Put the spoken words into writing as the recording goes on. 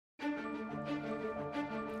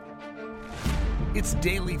It's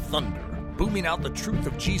Daily Thunder, booming out the truth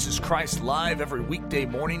of Jesus Christ live every weekday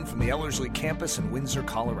morning from the Ellerslie campus in Windsor,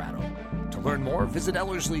 Colorado. To learn more, visit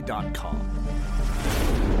Ellerslie.com.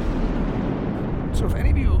 So if any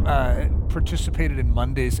of you participated in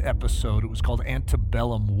Monday's episode, it was called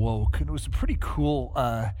Antebellum Woke, and it was a pretty cool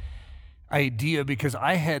idea because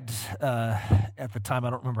I had, at the time, I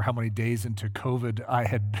don't remember how many days into COVID I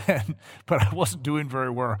had been, but I wasn't doing very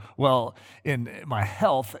well in my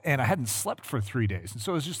health, and I hadn't slept for 3 days. And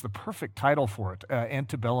so it was just the perfect title for it,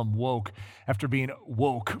 Antebellum Woke, after being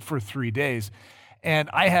woke for 3 days.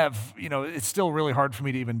 And I have, it's still really hard for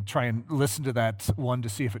me to even try and listen to that one to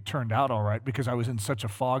see if it turned out all right, because I was in such a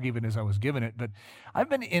fog even as I was given it. But I've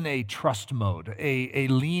been in a trust mode, a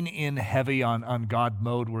lean in heavy on God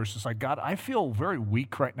mode, where it's just like, God, I feel very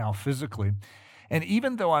weak right now physically. And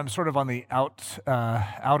even though I'm sort of on the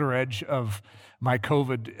outer edge of my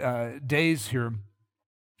COVID days here,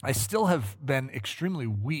 I still have been extremely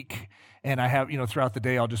weak. And I have, throughout the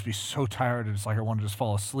day, I'll just be so tired, and it's like I want to just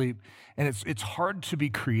fall asleep. And it's hard to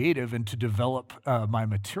be creative and to develop my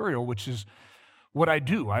material, which is what I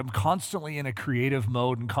do. I'm constantly in a creative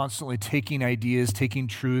mode and constantly taking ideas, taking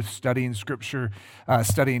truth, studying scripture,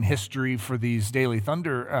 studying history for these Daily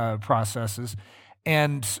Thunder processes.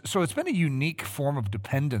 And so it's been a unique form of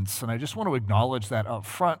dependence, and I just want to acknowledge that up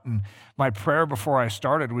front. And my prayer before I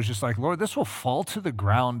started was just like, Lord, this will fall to the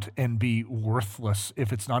ground and be worthless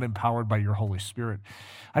if it's not empowered by your Holy Spirit.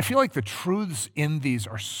 I feel like the truths in these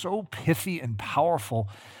are so pithy and powerful,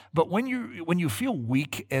 but when you feel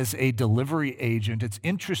weak as a delivery agent, it's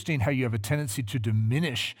interesting how you have a tendency to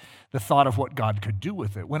diminish the thought of what God could do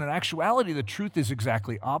with it, when in actuality the truth is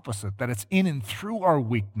exactly opposite, that it's in and through our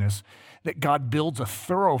weakness that God builds a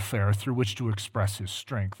thoroughfare through which to express his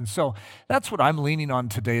strength. And so that's what I'm leaning on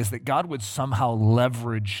today, is that God would somehow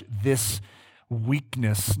leverage this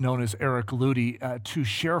weakness known as Eric Ludy to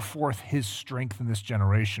share forth his strength in this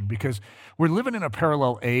generation, because we're living in a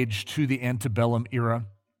parallel age to the antebellum era.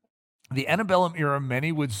 The antebellum era,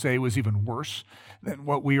 many would say, was even worse than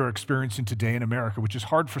what we are experiencing today in America, which is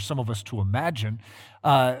hard for some of us to imagine.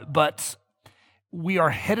 But we are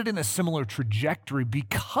headed in a similar trajectory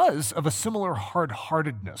because of a similar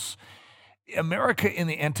hard-heartedness. America in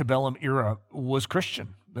the antebellum era was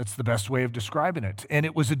Christian. That's the best way of describing it. And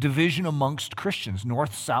it was a division amongst Christians,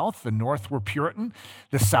 north-south. The north were Puritan.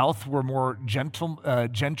 The south were more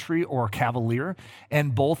gentry or cavalier,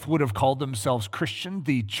 and both would have called themselves Christian.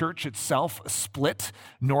 The church itself split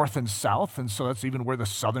north and south, and so that's even where the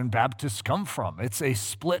Southern Baptists come from. It's a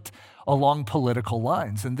split along political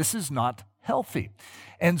lines, and this is not healthy.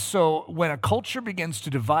 And so when a culture begins to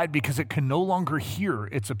divide because it can no longer hear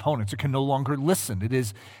its opponents, it can no longer listen, it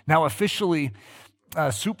is now officially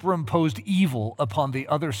superimposed evil upon the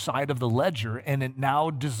other side of the ledger, and it now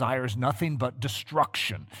desires nothing but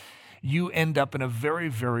destruction. You end up in a very,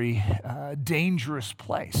 very dangerous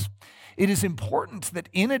place. It is important that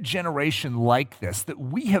in a generation like this that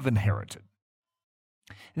we have inherited,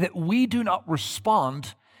 that we do not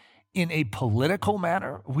respond in a political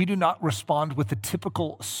manner. We do not respond with the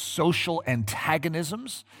typical social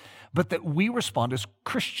antagonisms, but that we respond as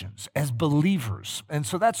Christians, as believers. And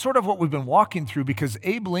so that's sort of what we've been walking through, because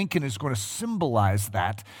Abe Lincoln is going to symbolize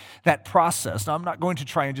that process. Now, I'm not going to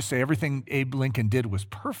try and just say everything Abe Lincoln did was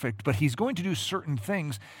perfect, but he's going to do certain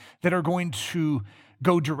things that are going to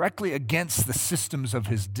go directly against the systems of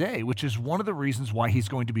his day, which is one of the reasons why he's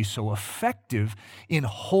going to be so effective in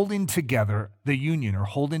holding together the Union, or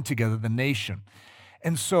holding together the nation.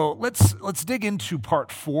 And so let's dig into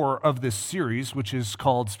part 4 of this series, which is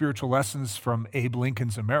called Spiritual Lessons from Abe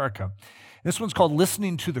Lincoln's America. This one's called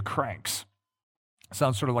Listening to the Cranks.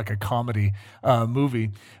 Sounds sort of like a comedy movie,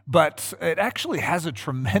 but it actually has a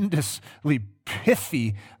tremendously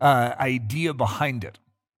pithy idea behind it.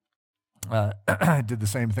 I did the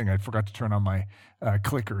same thing. I forgot to turn on my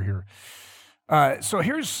clicker here. So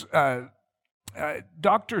here's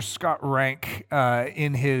Dr. Scott Rank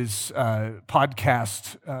in his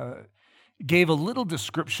podcast gave a little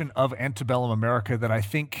description of antebellum America that I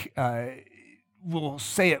think will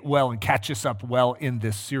say it well and catch us up well in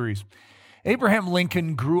this series. Abraham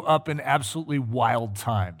Lincoln grew up in absolutely wild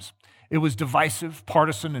times. It was divisive,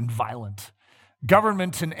 partisan, and violent.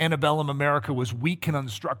 Government in antebellum America was weak and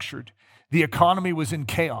unstructured. The economy was in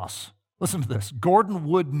chaos. Listen to this. Gordon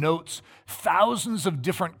Wood notes thousands of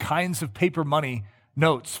different kinds of paper money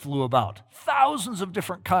notes flew about. Thousands of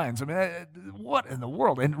different kinds. I mean, what in the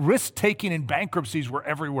world? And risk-taking and bankruptcies were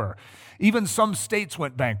everywhere. Even some states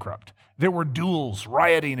went bankrupt. There were duels,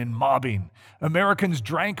 rioting, and mobbing. Americans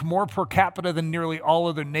drank more per capita than nearly all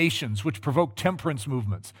other nations, which provoked temperance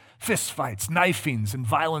movements. Fistfights, knifings, and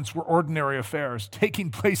violence were ordinary affairs,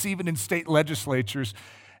 taking place even in state legislatures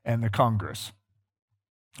and the Congress.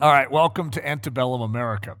 All right, welcome to antebellum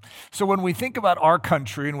America. So when we think about our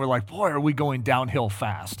country and we're like, boy, are we going downhill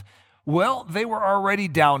fast? Well, they were already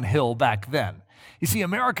downhill back then. You see,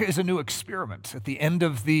 America is a new experiment. At the end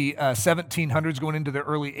of the 1700s, going into the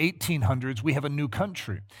early 1800s, we have a new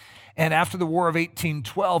country. And after the War of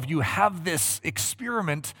 1812, you have this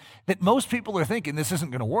experiment that most people are thinking, this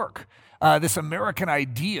isn't going to work. This American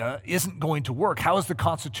idea isn't going to work. How is the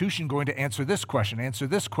Constitution going to answer this question?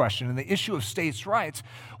 And the issue of states' rights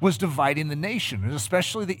was dividing the nation, and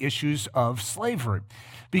especially the issues of slavery.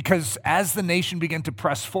 Because as the nation began to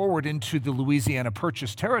press forward into the Louisiana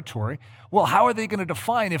Purchase territory, well, how are they going to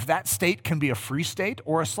define if that state can be a free state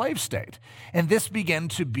or a slave state? And this began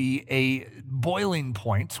to be a boiling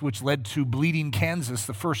point, which led to Bleeding Kansas,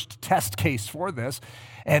 the first test case for this,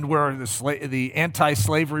 and where the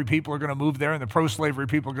anti-slavery people are going to move there and the pro-slavery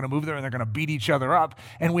people are going to move there and they're going to beat each other up.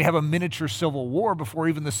 And we have a miniature civil war before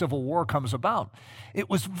even the Civil War comes about. It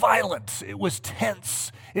was violent, it was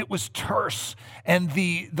tense, it was terse, and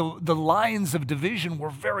the lines of division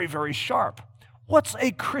were very, very sharp. What's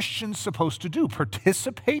a Christian supposed to do?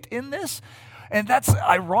 Participate in this? And that's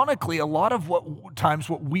ironically a lot of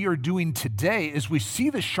what we are doing today is we see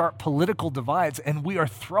the sharp political divides and we are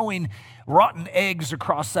throwing rotten eggs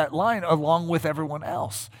across that line along with everyone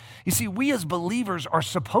else. You see, we as believers are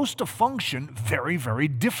supposed to function very, very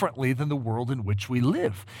differently than the world in which we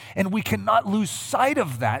live. And we cannot lose sight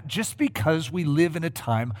of that just because we live in a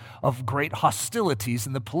time of great hostilities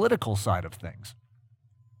in the political side of things.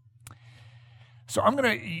 So I'm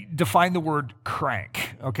going to define the word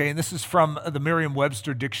crank, okay? And this is from the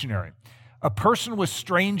Merriam-Webster dictionary. A person with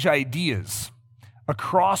strange ideas, a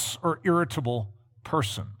cross or irritable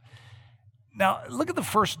person. Now, look at the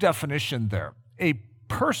first definition there. A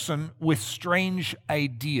person with strange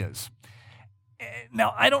ideas.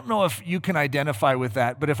 Now, I don't know if you can identify with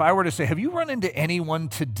that, but if I were to say, have you run into anyone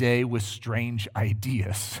today with strange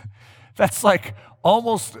ideas? That's like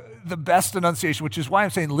almost the best enunciation, which is why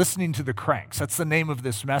I'm saying listening to the cranks. That's the name of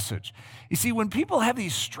this message. You see, when people have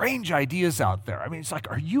these strange ideas out there, I mean, it's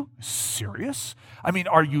like, are you serious? I mean,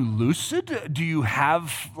 are you lucid? Do you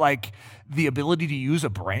have like the ability to use a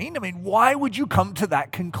brain? I mean, why would you come to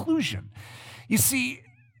that conclusion? You see,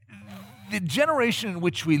 the generation in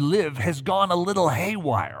which we live has gone a little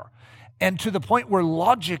haywire. And to the point where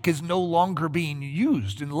logic is no longer being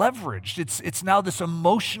used and leveraged. It's now this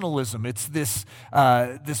emotionalism. It's this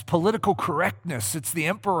political correctness. It's the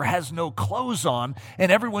emperor has no clothes on,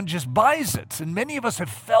 and everyone just buys it. And many of us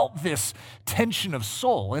have felt this tension of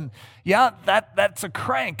soul. And yeah, that's a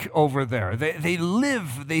crank over there. They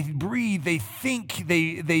live, they breathe, they think,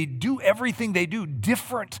 they do everything they do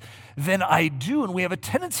different than I do, and we have a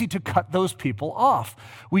tendency to cut those people off.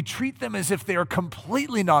 We treat them as if they are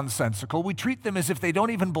completely nonsensical. We treat them as if they don't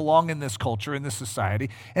even belong in this culture, in this society,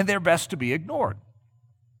 and they're best to be ignored.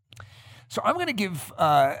 So I'm going to give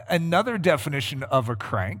another definition of a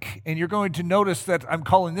crank, and you're going to notice that I'm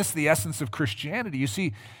calling this the essence of Christianity. You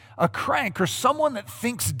see, a crank, or someone that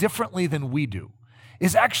thinks differently than we do,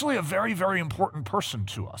 is actually a very, very important person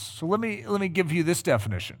to us. So let me give you this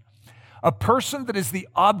definition. A person that is the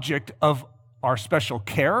object of our special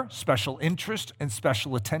care, special interest, and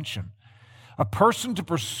special attention. A person to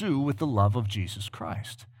pursue with the love of Jesus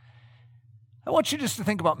Christ. I want you just to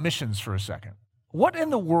think about missions for a second. What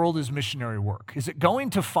in the world is missionary work? Is it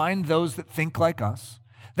going to find those that think like us,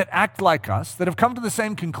 that act like us, that have come to the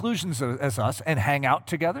same conclusions as us and hang out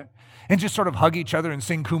together and just sort of hug each other and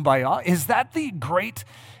sing Kumbaya? Is that the great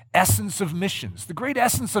essence of missions? The great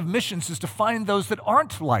essence of missions is to find those that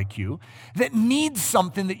aren't like you, that need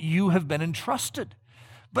something that you have been entrusted.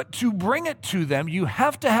 But to bring it to them, you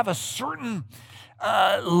have to have a certain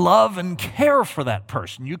love and care for that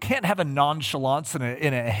person. You can't have a nonchalance and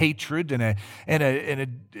a hatred and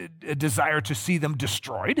a desire to see them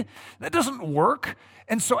destroyed. That doesn't work.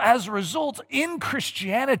 And so as a result, in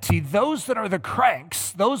Christianity, those that are the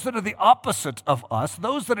cranks, those that are the opposite of us,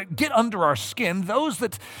 those that get under our skin, those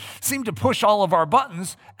that seem to push all of our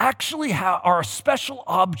buttons, actually are special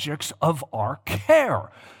objects of our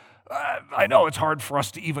care. I know it's hard for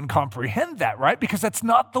us to even comprehend that, right? Because that's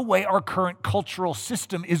not the way our current cultural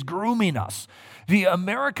system is grooming us. The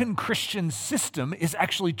American Christian system is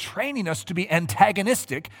actually training us to be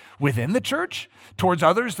antagonistic within the church towards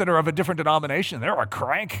others that are of a different denomination. They're a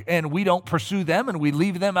crank, and we don't pursue them, and we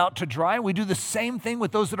leave them out to dry. We do the same thing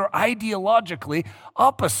with those that are ideologically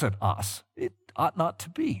opposite us. It ought not to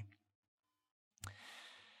be.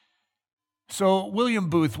 So William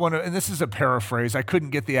Booth, and this is a paraphrase, I couldn't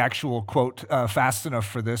get the actual quote fast enough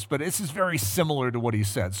for this, but this is very similar to what he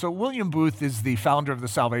said. So William Booth is the founder of the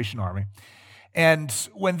Salvation Army. And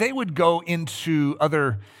when they would go into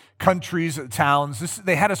other countries, towns,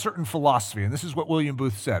 they had a certain philosophy, and this is what William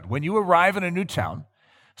Booth said. When you arrive in a new town,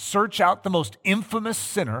 search out the most infamous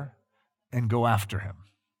sinner and go after him.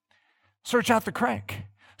 Search out the crank.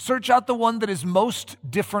 Search out the one that is most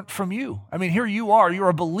different from you. I mean, here you are, you're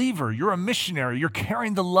a believer, you're a missionary, you're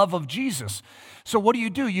carrying the love of Jesus. So what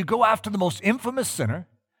do? You go after the most infamous sinner,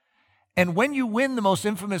 and when you win the most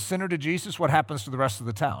infamous sinner to Jesus, what happens to the rest of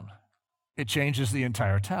the town? It changes the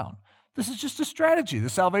entire town. This is just a strategy. The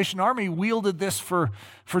Salvation Army wielded this for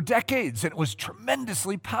decades, and it was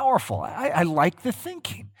tremendously powerful. I like the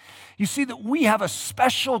thinking. You see that we have a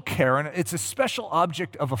special care, and it's a special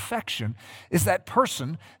object of affection, is that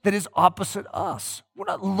person that is opposite us. We're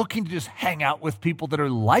not looking to just hang out with people that are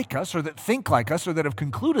like us or that think like us or that have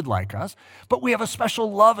concluded like us, but we have a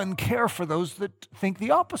special love and care for those that think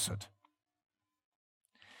the opposite.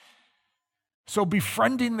 So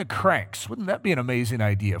befriending the cranks, wouldn't that be an amazing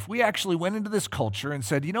idea? If we actually went into this culture and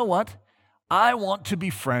said, you know what? I want to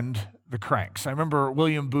befriend the cranks. I remember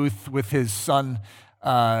William Booth with his son,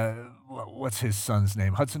 what's his son's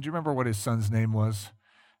name? Hudson, do you remember what his son's name was?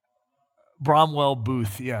 Bromwell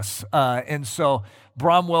Booth, yes. And so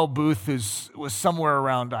Bromwell Booth was somewhere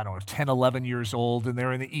around, 10, 11 years old, and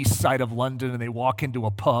they're in the east side of London, and they walk into a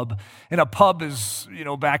pub. And a pub is,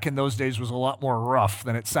 back in those days was a lot more rough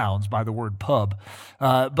than it sounds by the word pub.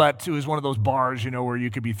 But it was one of those bars, where you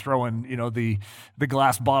could be throwing, the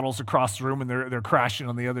glass bottles across the room, and they're crashing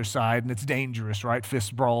on the other side, and it's dangerous, right?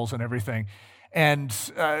 Fist brawls and everything. And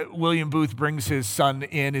William Booth brings his son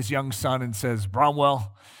in, his young son, and says,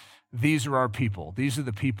 Bromwell, these are our people. These are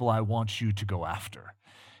the people I want you to go after.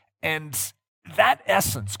 And that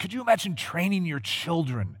essence, could you imagine training your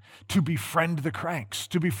children to befriend the cranks,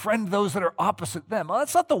 to befriend those that are opposite them? Well,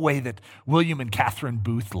 that's not the way that William and Catherine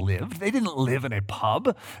Booth lived. They didn't live in a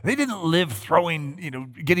pub. They didn't live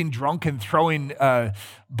getting drunk and throwing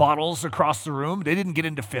bottles across the room. They didn't get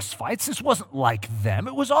into fist fights. This wasn't like them.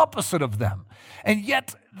 It was opposite of them. And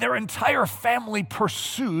yet their entire family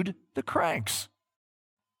pursued the cranks.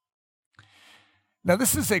 Now,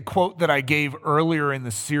 this is a quote that I gave earlier in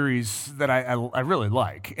the series that I really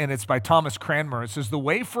like, and it's by Thomas Cranmer. It says, "The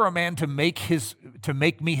way for a man to make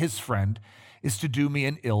me his friend is to do me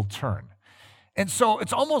an ill turn." And so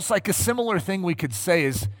it's almost like a similar thing we could say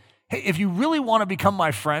is, hey, if you really want to become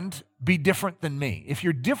my friend, be different than me. If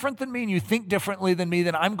you're different than me and you think differently than me,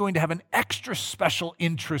 then I'm going to have an extra special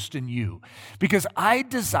interest in you because I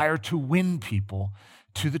desire to win people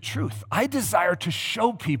to the truth. I desire to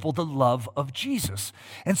show people the love of Jesus.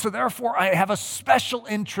 And so therefore, I have a special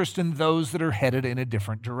interest in those that are headed in a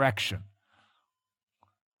different direction.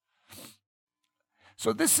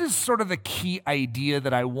 So this is sort of the key idea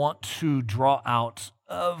that I want to draw out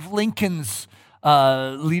of Lincoln's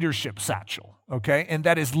leadership satchel, okay? And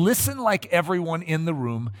that is, listen like everyone in the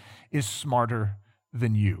room is smarter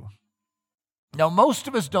than you. Now, most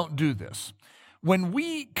of us don't do this. When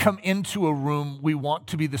we come into a room, we want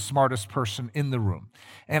to be the smartest person in the room.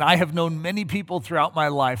 And I have known many people throughout my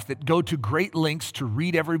life that go to great lengths to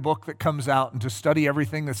read every book that comes out and to study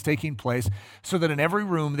everything that's taking place so that in every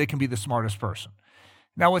room they can be the smartest person.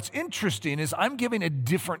 Now, what's interesting is I'm giving a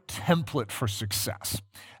different template for success,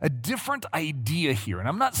 a different idea here. And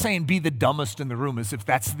I'm not saying be the dumbest in the room as if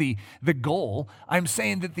that's the goal. I'm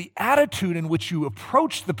saying that the attitude in which you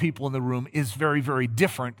approach the people in the room is very, very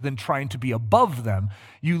different than trying to be above them.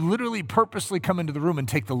 You literally purposely come into the room and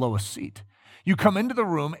take the lowest seat. You come into the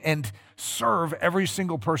room and serve every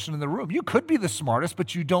single person in the room. You could be the smartest,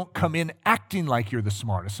 but you don't come in acting like you're the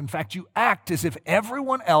smartest. In fact, you act as if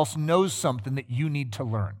everyone else knows something that you need to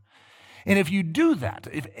learn. And if you do that,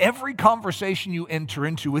 if every conversation you enter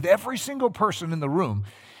into with every single person in the room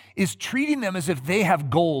is treating them as if they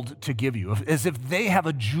have gold to give you, as if they have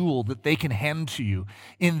a jewel that they can hand to you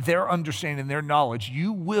in their understanding, their knowledge,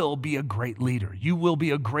 you will be a great leader. You will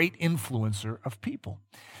be a great influencer of people.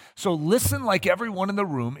 So listen like everyone in the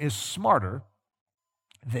room is smarter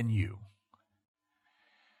than you.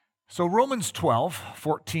 So Romans 12,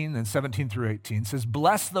 14 and 17 through 18 says,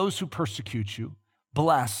 "Bless those who persecute you,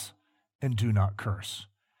 bless and do not curse.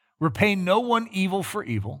 Repay no one evil for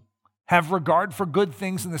evil. Have regard for good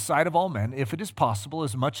things in the sight of all men. If it is possible,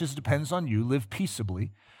 as much as depends on you, live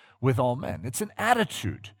peaceably with all men." It's an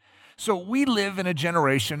attitude. So we live in a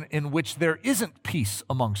generation in which there isn't peace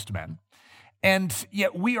amongst men. And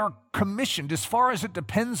yet we are commissioned, as far as it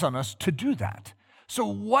depends on us, to do that. So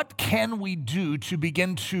what can we do to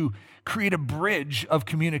begin to create a bridge of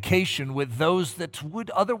communication with those that would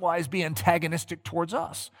otherwise be antagonistic towards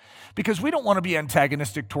us? Because we don't want to be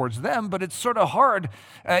antagonistic towards them, but it's sort of hard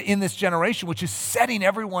in this generation, which is setting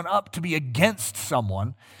everyone up to be against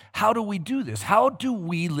someone. How do we do this? How do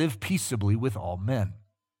we live peaceably with all men?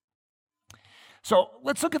 So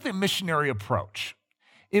let's look at the missionary approach.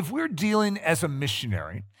 If we're dealing as a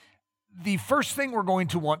missionary, the first thing we're going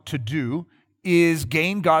to want to do is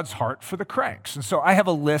gain God's heart for the cranks. And so I have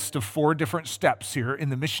a list of 4 different steps here in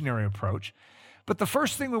the missionary approach. But the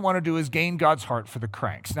first thing we want to do is gain God's heart for the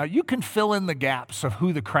cranks. Now, you can fill in the gaps of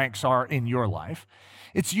who the cranks are in your life.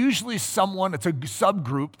 It's usually someone, it's a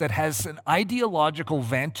subgroup that has an ideological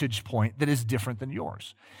vantage point that is different than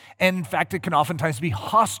yours. And in fact, it can oftentimes be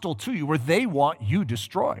hostile to you, where they want you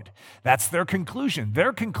destroyed. That's their conclusion.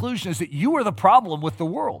 Their conclusion is that you are the problem with the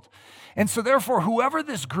world. And so therefore, whoever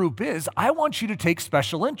this group is, I want you to take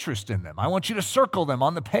special interest in them. I want you to circle them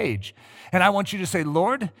on the page. And I want you to say,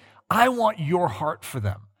 Lord, I want your heart for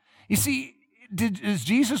them. You see, does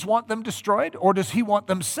Jesus want them destroyed, or does he want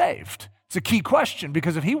them saved? It's a key question,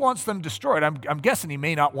 because if he wants them destroyed, I'm guessing he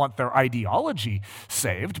may not want their ideology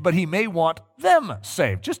saved, but he may want them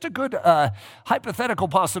saved. Just a good hypothetical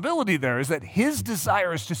possibility there is that his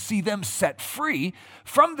desire is to see them set free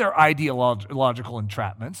from their ideological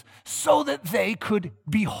entrapments so that they could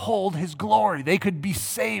behold his glory. They could be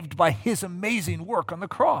saved by his amazing work on the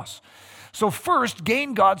cross. So first,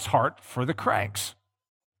 gain God's heart for the cranks.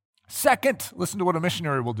 Second, listen to what a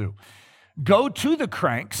missionary will do. Go to the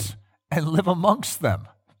cranks and live amongst them.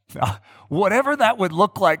 Now, whatever that would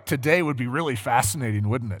look like today would be really fascinating,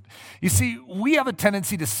 wouldn't it? You see, we have a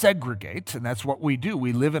tendency to segregate, and that's what we do.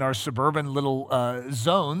 We live in our suburban little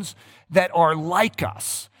zones that are like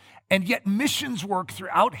us. And yet missions work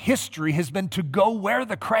throughout history has been to go where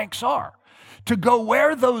the cranks are, to go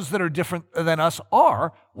where those that are different than us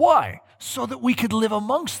are. Why? So that we could live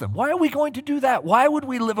amongst them. Why are we going to do that? Why would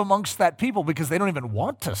we live amongst that people? Because they don't even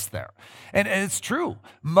want us there. And it's true.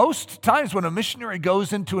 Most times when a missionary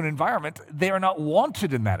goes into an environment, they are not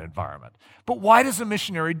wanted in that environment. But why does a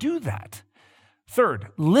missionary do that? Third,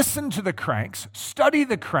 listen to the cranks, study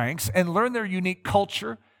the cranks, and learn their unique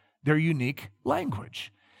culture, their unique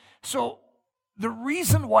language. So the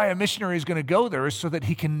reason why a missionary is going to go there is so that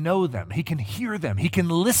he can know them, he can hear them, he can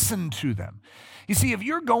listen to them. You see, if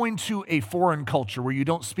you're going to a foreign culture where you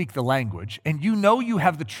don't speak the language, and you know you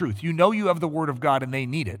have the truth, you know you have the Word of God and they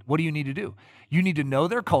need it, what do you need to do? You need to know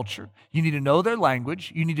their culture, you need to know their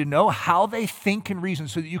language, you need to know how they think and reason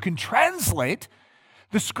so that you can translate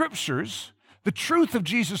the Scriptures, the truth of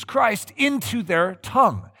Jesus Christ, into their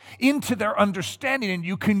tongue, into their understanding, and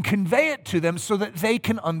you can convey it to them so that they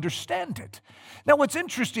can understand it. Now, what's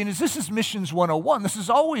interesting is this is Missions 101. This has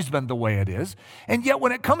always been the way it is. And yet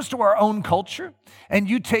when it comes to our own culture, and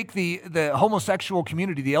you take the homosexual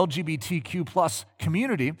community, the LGBTQ plus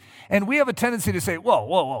community, and we have a tendency to say,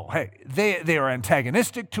 whoa, hey, they are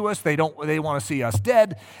antagonistic to us. They want to see us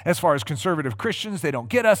dead. As far as conservative Christians, they don't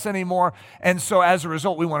get us anymore. And so as a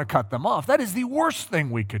result, we want to cut them off. That is the worst thing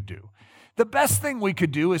we could do. The best thing we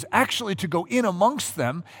could do is actually to go in amongst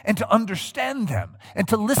them and to understand them and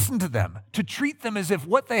to listen to them, to treat them as if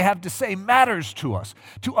what they have to say matters to us,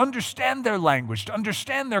 to understand their language, to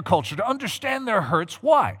understand their culture, to understand their hurts.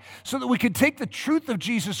 Why? So that we could take the truth of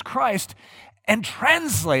Jesus Christ and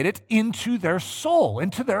translate it into their soul,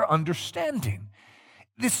 into their understanding.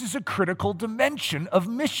 This is a critical dimension of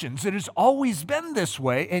missions. It has always been this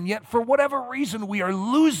way, and yet for whatever reason, we are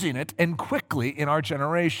losing it, and quickly, in our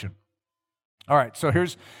generation. All right, so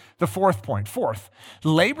here's the fourth point. Fourth,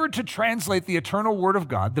 labor to translate the eternal word of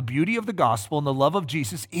God, the beauty of the gospel, and the love of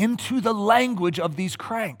Jesus into the language of these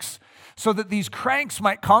cranks, so that these cranks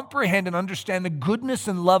might comprehend and understand the goodness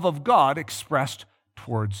and love of God expressed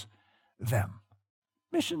towards them.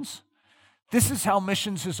 Missions. This is how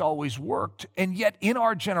missions has always worked. And yet in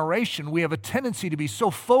our generation, we have a tendency to be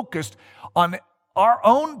so focused on our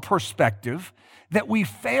own perspective that we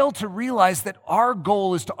fail to realize that our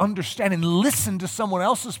goal is to understand and listen to someone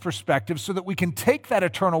else's perspective so that we can take that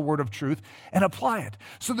eternal word of truth and apply it,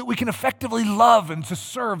 so that we can effectively love and to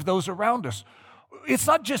serve those around us. It's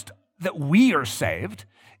not just that we are saved,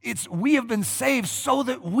 it's we have been saved so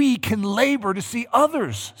that we can labor to see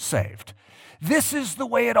others saved. This is the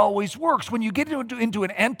way it always works. When you get into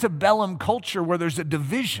an antebellum culture where there's a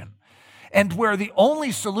division and where the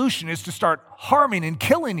only solution is to start harming and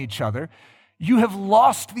killing each other, you have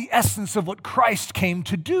lost the essence of what Christ came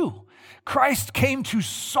to do. Christ came to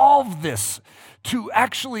solve this, to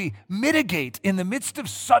actually mitigate in the midst of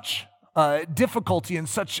such difficulty and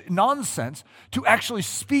such nonsense to actually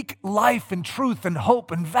speak life and truth and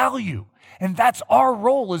hope and value. And that's our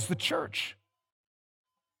role as the church.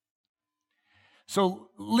 So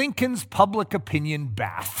Lincoln's public opinion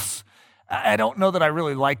baths. I don't know that I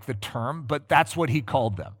really like the term, but that's what he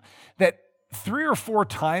called them. That 3 or 4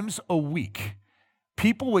 times a week,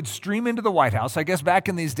 people would stream into the White House. I guess back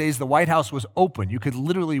in these days, the White House was open. You could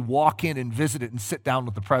literally walk in and visit it and sit down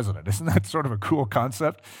with the president. Isn't that sort of a cool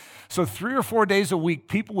concept? So 3 or 4 days a week,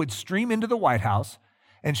 people would stream into the White House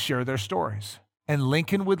and share their stories. And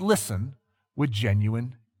Lincoln would listen with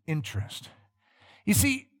genuine interest. You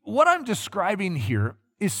see, what I'm describing here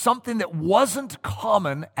is something that wasn't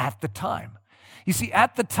common at the time. You see,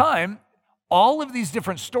 at the time, all of these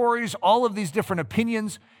different stories, all of these different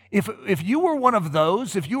opinions, if you were one of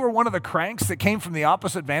those, if you were one of the cranks that came from the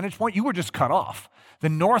opposite vantage point, you were just cut off. The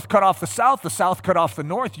North cut off the South cut off the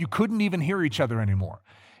North. You couldn't even hear each other anymore.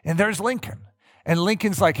 And there's Lincoln. And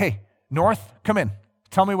Lincoln's like, hey, North, come in.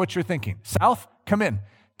 Tell me what you're thinking. South, come in.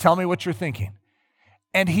 Tell me what you're thinking.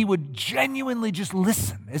 And he would genuinely just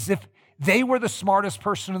listen as if they were the smartest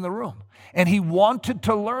person in the room. And he wanted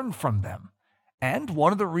to learn from them. And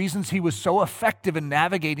one of the reasons he was so effective in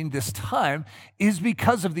navigating this time is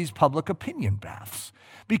because of these public opinion baths.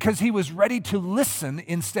 Because he was ready to listen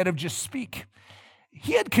instead of just speak.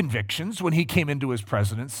 He had convictions when he came into his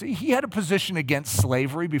presidency. He had a position against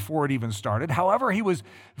slavery before it even started. However, he was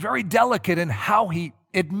very delicate in how he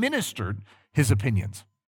administered his opinions.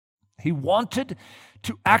 He wanted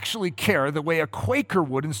to actually care the way a Quaker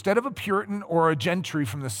would instead of a Puritan or a gentry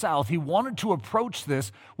from the South. He wanted to approach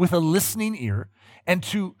this with a listening ear and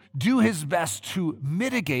to do his best to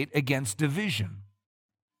mitigate against division.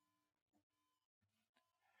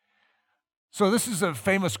 So this is a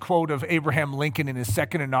famous quote of Abraham Lincoln in his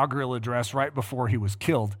second inaugural address right before he was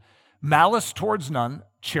killed. Malice towards none,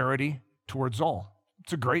 charity towards all.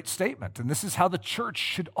 It's a great statement, and this is how the church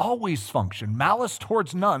should always function. Malice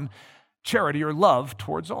towards none, charity or love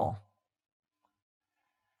towards all.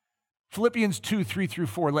 Philippians 2,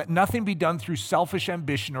 3-4, let nothing be done through selfish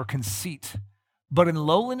ambition or conceit, but in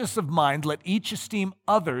lowliness of mind, let each esteem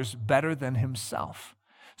others better than himself.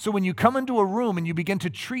 So when you come into a room and you begin to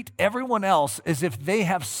treat everyone else as if they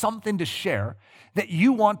have something to share that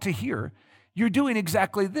you want to hear, you're doing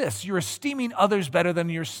exactly this. You're esteeming others better than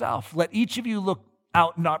yourself. Let each of you look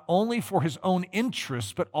out not only for his own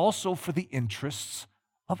interests, but also for the interests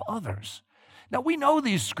of others. Now, we know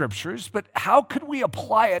these scriptures, but how could we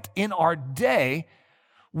apply it in our day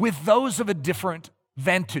with those of a different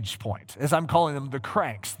vantage point, as I'm calling them, the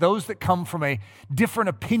cranks, those that come from a different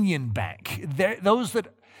opinion bank, those that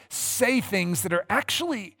say things that are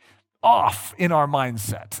actually off in our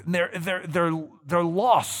mindset. And they're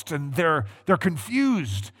lost and they're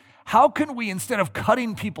confused. How can we, instead of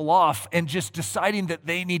cutting people off and just deciding that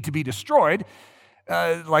they need to be destroyed,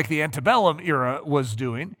 like the antebellum era was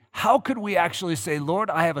doing, how could we actually say, Lord,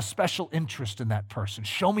 I have a special interest in that person.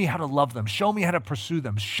 Show me how to love them. Show me how to pursue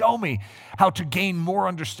them. Show me how to gain more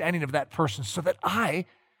understanding of that person so that I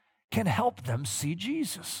can help them see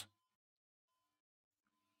Jesus.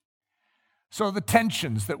 So the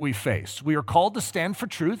tensions that we face, we are called to stand for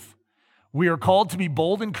truth. We are called to be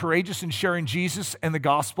bold and courageous in sharing Jesus and the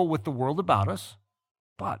gospel with the world about us.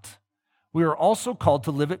 But we are also called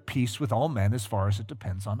to live at peace with all men as far as it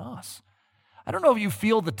depends on us. I don't know if you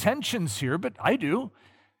feel the tensions here, but I do.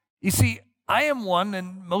 You see, I am one,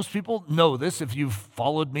 and most people know this if you've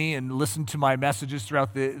followed me and listened to my messages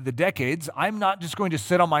throughout the decades. I'm not just going to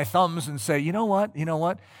sit on my thumbs and say, you know what,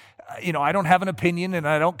 I don't have an opinion and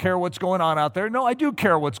I don't care what's going on out there. No, I do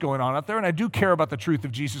care what's going on out there, and I do care about the truth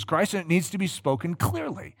of Jesus Christ, and it needs to be spoken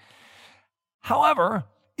clearly. However,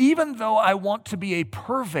 even though I want to be a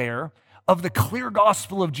purveyor of the clear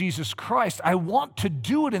gospel of Jesus Christ, I want to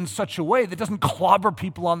do it in such a way that doesn't clobber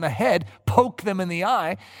people on the head, poke them in the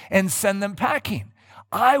eye, and send them packing.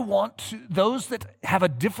 I want those that have a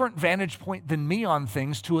different vantage point than me on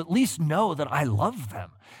things to at least know that I love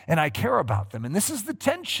them and I care about them. And this is the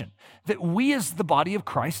tension that we as the body of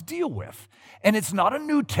Christ deal with. And it's not a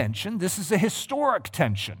new tension. This is a historic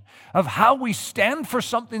tension of how we stand for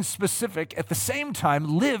something specific, at the same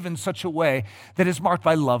time live in such a way that is marked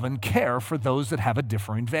by love and care for those that have a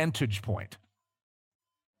differing vantage point.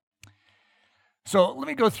 So let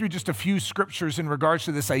me go through just a few scriptures in regards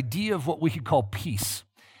to this idea of what we could call peace.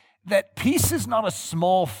 That peace is not a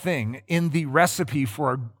small thing in the recipe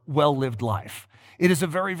for a well-lived life. It is a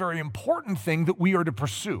very, very important thing that we are to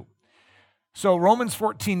pursue. So Romans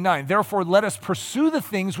 14:9, therefore let us pursue the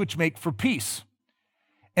things which make for peace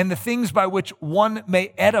and the things by which one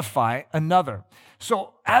may edify another.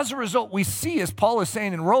 So as a result, we see, as Paul is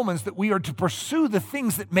saying in Romans, that we are to pursue the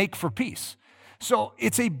things that make for peace. So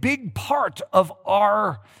it's a big part of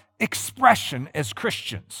our expression as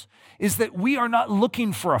Christians, is that we are not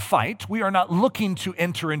looking for a fight. We are not looking to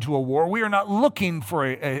enter into a war. We are not looking for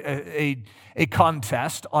a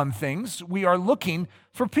contest on things. We are looking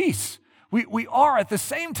for peace. We are, at the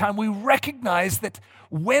same time, we recognize that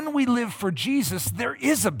when we live for Jesus, there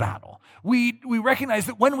is a battle. We recognize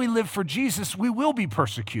that when we live for Jesus, we will be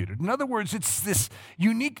persecuted. In other words, it's this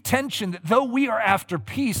unique tension that though we are after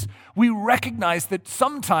peace, we recognize that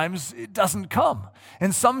sometimes it doesn't come.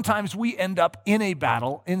 And sometimes we end up in a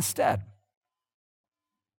battle instead.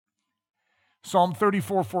 Psalm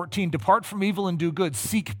 34:14, depart from evil and do good,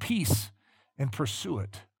 seek peace and pursue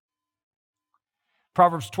it.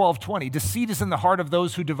 Proverbs 12:20, deceit is in the heart of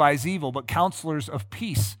those who devise evil, but counselors of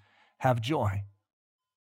peace have joy.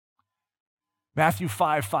 Matthew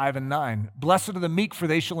 5:5 and 9, blessed are the meek, for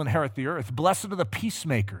they shall inherit the earth. Blessed are the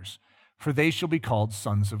peacemakers, for they shall be called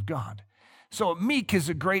sons of God. So meek is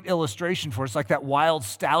a great illustration for us, like that wild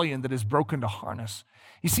stallion that is broken to harness.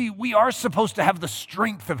 You see, we are supposed to have the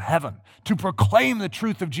strength of heaven to proclaim the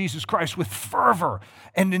truth of Jesus Christ with fervor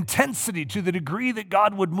and intensity to the degree that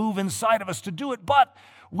God would move inside of us to do it. But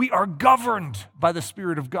we are governed by the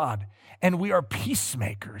Spirit of God, and we are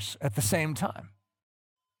peacemakers at the same time.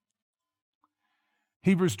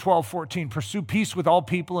 Hebrews 12:14, pursue peace with all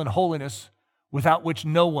people and holiness, without which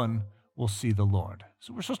no one will see the Lord.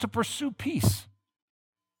 So we're supposed to pursue peace.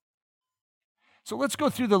 So let's go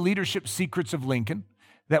through the leadership secrets of Lincoln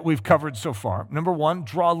that we've covered so far. Number 1,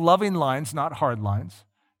 draw loving lines, not hard lines.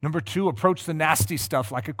 Number 2, approach the nasty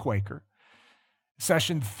stuff like a Quaker.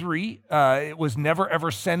 Session 3, it was never ever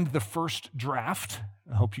send the first draft.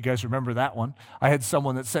 I hope you guys remember that one. I had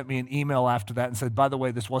someone that sent me an email after that and said, by the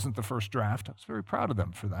way, this wasn't the first draft. I was very proud of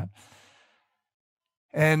them for that.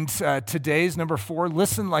 And today's number 4,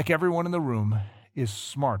 listen like everyone in the room is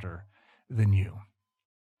smarter than you.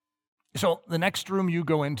 So the next room you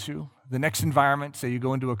go into, the next environment, say you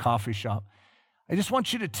go into a coffee shop, I just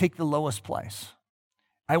want you to take the lowest place.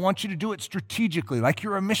 I want you to do it strategically, like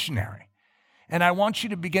you're a missionary. And I want you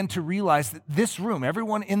to begin to realize that this room,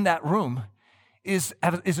 everyone in that room, is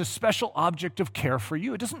a special object of care for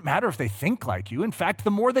you. It doesn't matter if they think like you. In fact,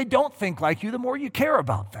 the more they don't think like you, the more you care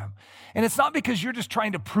about them. And it's not because you're just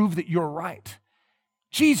trying to prove that you're right.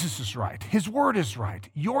 Jesus is right. His word is right.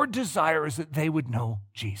 Your desire is that they would know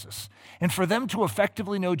Jesus. And for them to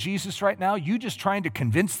effectively know Jesus right now, you just trying to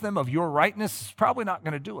convince them of your rightness is probably not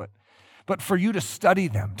going to do it. But for you to study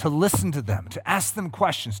them, to listen to them, to ask them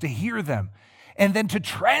questions, to hear them, and then to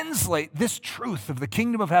translate this truth of the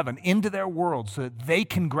kingdom of heaven into their world so that they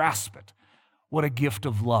can grasp it. What a gift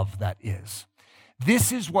of love that is.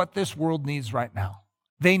 This is what this world needs right now.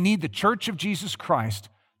 They need the church of Jesus Christ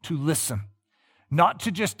to listen. Not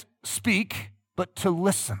to just speak, but to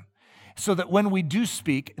listen. So that when we do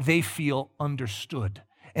speak, they feel understood.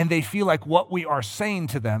 And they feel like what we are saying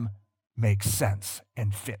to them makes sense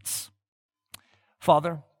and fits.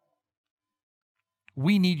 Father,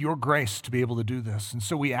 we need your grace to be able to do this. And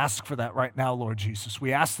so we ask for that right now, Lord Jesus.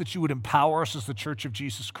 We ask that you would empower us as the church of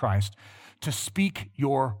Jesus Christ to speak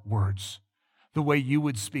your words the way you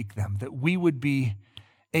would speak them, that we would be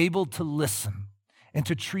able to listen and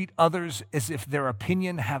to treat others as if their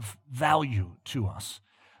opinion have value to us.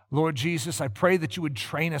 Lord Jesus, I pray that you would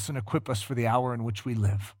train us and equip us for the hour in which we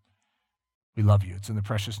live. We love you. It's in the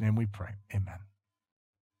precious name we pray. Amen.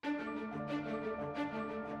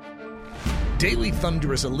 Daily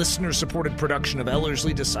Thunder is a listener-supported production of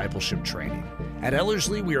Ellerslie Discipleship Training. At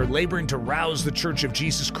Ellerslie, we are laboring to rouse the Church of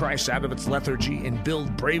Jesus Christ out of its lethargy and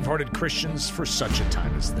build brave-hearted Christians for such a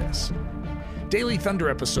time as this. Daily Thunder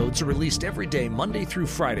episodes are released every day, Monday through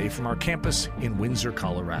Friday, from our campus in Windsor,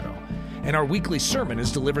 Colorado. And our weekly sermon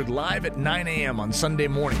is delivered live at 9 a.m. on Sunday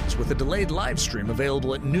mornings with a delayed live stream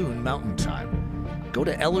available at noon Mountain Time. Go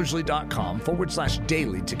to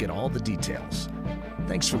ellerslie.com/daily to get all the details.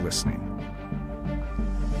 Thanks for listening.